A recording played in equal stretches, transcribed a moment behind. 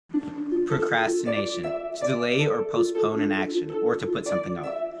Procrastination. To delay or postpone an action, or to put something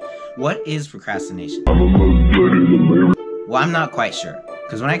off. What is procrastination? Well, I'm not quite sure,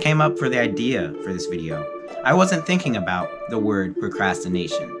 because when I came up for the idea for this video, I wasn't thinking about the word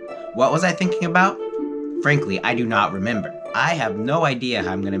procrastination. What was I thinking about? Frankly, I do not remember. I have no idea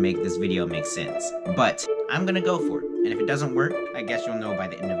how I'm going to make this video make sense, but I'm going to go for it, and if it doesn't work, I guess you'll know by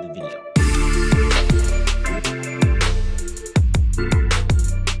the end of the video.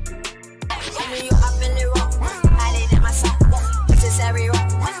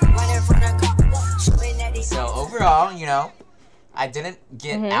 So overall, you know, I didn't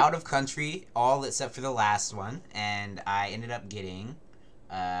get out of country all except for the last one, and I ended up getting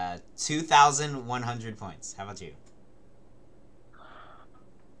 2,100 points. How about you?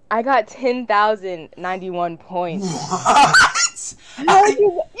 I got 10,091 points. What? No,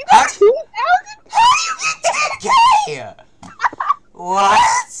 you got 2,000? How do you get 10K?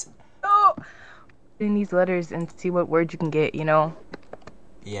 What? Oh. In these letters and see what words you can get, you know?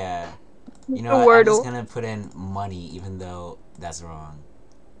 Yeah. You know what? I'm just gonna put in money, even though that's wrong.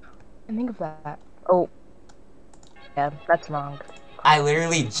 I think of that. Oh. Yeah, that's wrong. I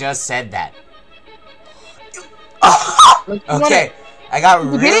literally just said that. Okay. I got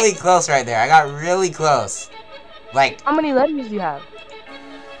really close right there. I got really close. Like. How many letters do you have?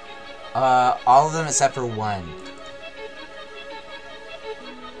 All of them except for one.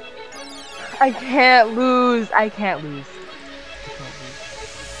 I can't lose. I can't lose.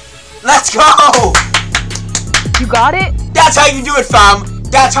 Let's go! You got it? That's how you do it, fam!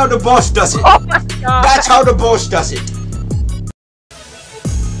 That's how the boss does it! Oh my god! That's how the boss does it!